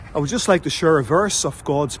I would just like to share a verse of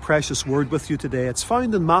God's precious word with you today. It's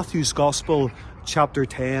found in Matthew's Gospel, chapter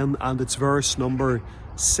 10, and it's verse number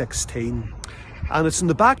 16. And it's in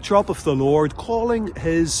the backdrop of the Lord calling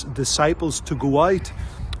his disciples to go out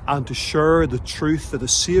and to share the truth that a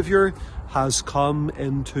Saviour has come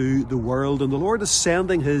into the world. And the Lord is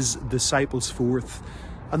sending his disciples forth.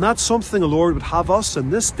 And that's something the Lord would have us in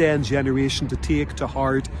this day and generation to take to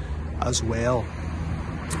heart as well.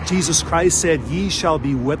 Jesus Christ said, "Ye shall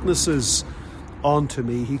be witnesses unto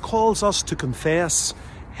me." He calls us to confess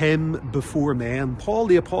him before men. Paul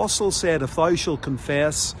the Apostle said, "If thou shalt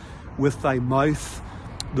confess with thy mouth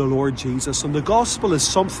the Lord Jesus." And the gospel is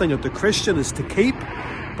something that the Christian is to keep,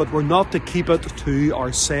 but we're not to keep it to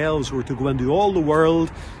ourselves. We're to go into all the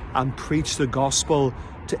world and preach the gospel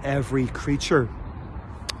to every creature.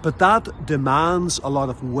 But that demands a lot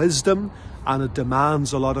of wisdom, and it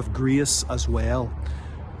demands a lot of grace as well.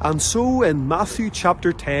 And so in Matthew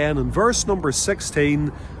chapter 10 and verse number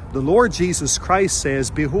 16, the Lord Jesus Christ says,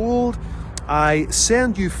 "Behold, I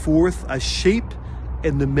send you forth as sheep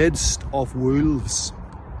in the midst of wolves.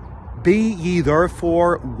 Be ye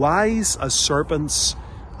therefore wise as serpents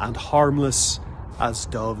and harmless as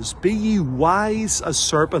doves." Be ye wise as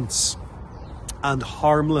serpents and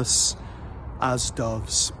harmless as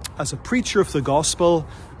doves. As a preacher of the gospel,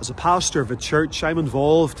 as a pastor of a church, I'm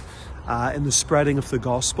involved in the spreading of the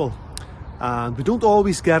gospel. And we don't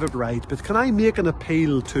always get it right, but can I make an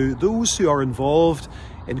appeal to those who are involved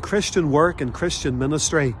in Christian work and Christian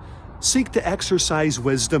ministry? Seek to exercise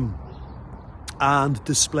wisdom and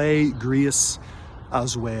display grace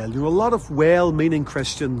as well. You know, a lot of well-meaning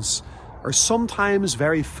Christians are sometimes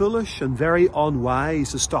very foolish and very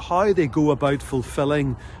unwise as to how they go about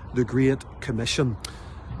fulfilling the Great Commission.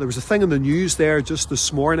 There was a thing in the news there just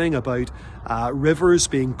this morning about rivers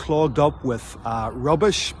being clogged up with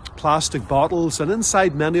rubbish, plastic bottles, and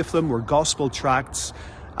inside many of them were gospel tracts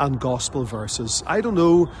and gospel verses. I don't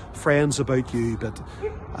know, friends, about you, but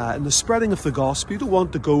in the spreading of the gospel, you don't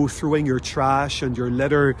want to go throwing your trash and your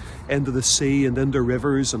litter into the sea and into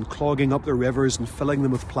rivers and clogging up the rivers and filling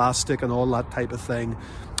them with plastic and all that type of thing.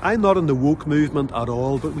 I'm not in the woke movement at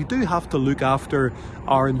all, but we do have to look after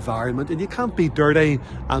our environment, and you can't be dirty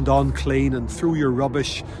and unclean and throw your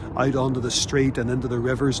rubbish out onto the street and into the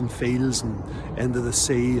rivers and fields and into the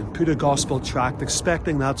sea and put a gospel tract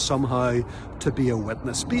expecting that somehow to be a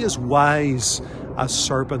witness. Be as wise as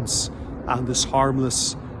serpents and as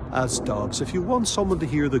harmless as doves. If you want someone to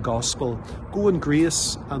hear the gospel, go in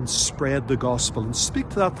grace and spread the gospel and speak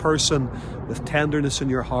to that person with tenderness in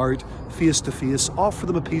your heart, face to face. Offer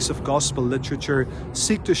them a piece of gospel literature.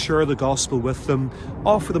 Seek to share the gospel with them.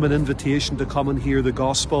 Offer them an invitation to come and hear the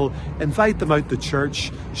gospel. Invite them out to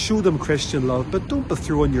church. Show them Christian love, but don't be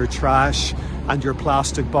throwing your trash and your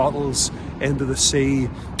plastic bottles into the sea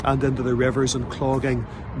and into the rivers and clogging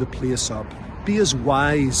the place up. Be as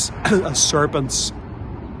wise as serpents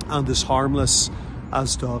and as harmless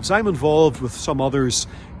as doves. I'm involved with some others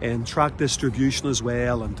in tract distribution as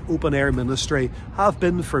well, and open air ministry. Have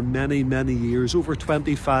been for many, many years, over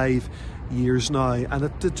 25 years now, and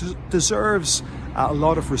it deserves a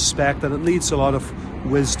lot of respect, and it needs a lot of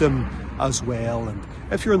wisdom as well. And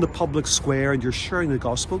if you're in the public square and you're sharing the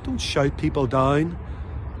gospel, don't shout people down,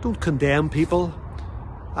 don't condemn people.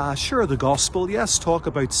 Share the gospel. Yes, talk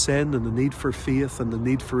about sin and the need for faith and the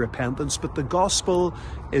need for repentance, but the gospel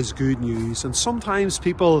is good news. And sometimes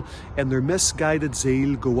people in their misguided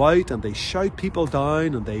zeal go out and they shout people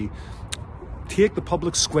down, and they take the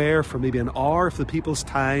public square for maybe an hour of the people's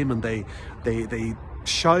time, and they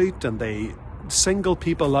shout and they single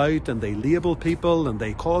people out and they label people and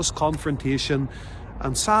they cause confrontation.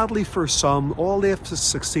 And sadly for some, all they've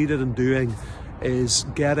succeeded in doing is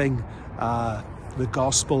getting the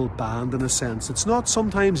gospel banned in a sense. It's not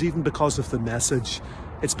sometimes even because of the message,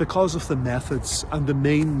 it's because of the methods and the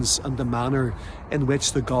means and the manner in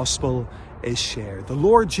which the gospel is shared. The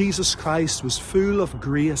Lord Jesus Christ was full of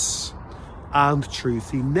grace and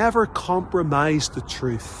truth. He never compromised the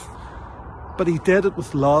truth, but he did it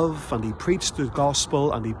with love, and he preached the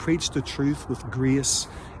gospel and he preached the truth with grace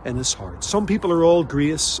in his heart. Some people are all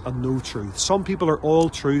grace and no truth. Some people are all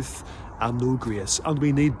truth and no grace, and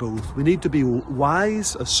we need both. We need to be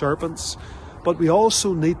wise as serpents, but we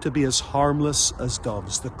also need to be as harmless as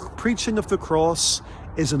doves. The preaching of the cross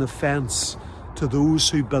is an offence to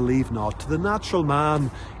those who believe not. To the natural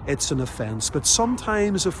man, it's an offence. But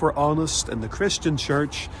sometimes, if we're honest, in the Christian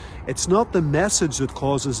church, it's not the message that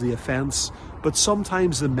causes the offence, but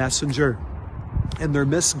sometimes the messenger, in their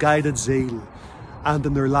misguided zeal and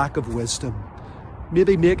in their lack of wisdom.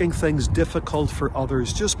 maybe making things difficult for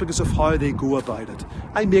others just because of how they go about it.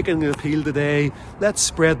 I'm making an appeal today. Let's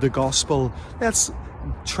spread the gospel. Let's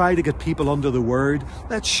try to get people under the word.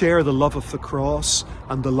 Let's share the love of the cross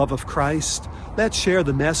and the love of Christ. Let's share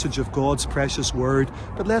the message of God's precious word,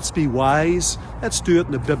 but let's be wise. Let's do it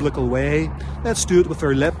in a biblical way. Let's do it with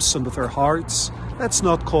our lips and with our hearts. Let's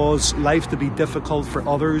not cause life to be difficult for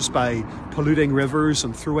others by polluting rivers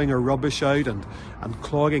and throwing our rubbish out and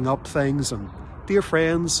clogging up things. And dear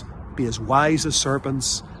friends, be as wise as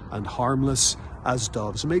serpents and harmless as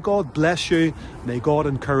doves. May God bless you. May God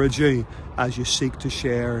encourage you as you seek to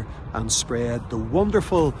share and spread the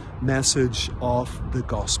wonderful message of the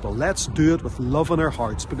gospel. Let's do it with love in our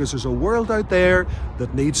hearts, because there's a world out there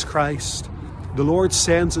that needs Christ. The Lord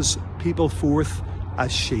sends his people forth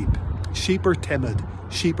as sheep. Sheep are timid,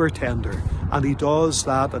 sheep are tender, and he does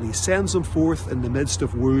that, and he sends them forth in the midst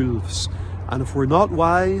of wolves. And if we're not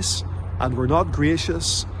wise, and we're not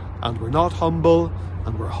gracious, and we're not humble,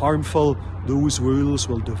 and we're harmful, those wolves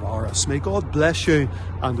will devour us. May God bless you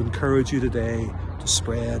and encourage you today to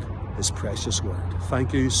spread his precious word.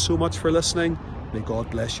 Thank you so much for listening. May God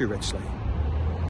bless you richly.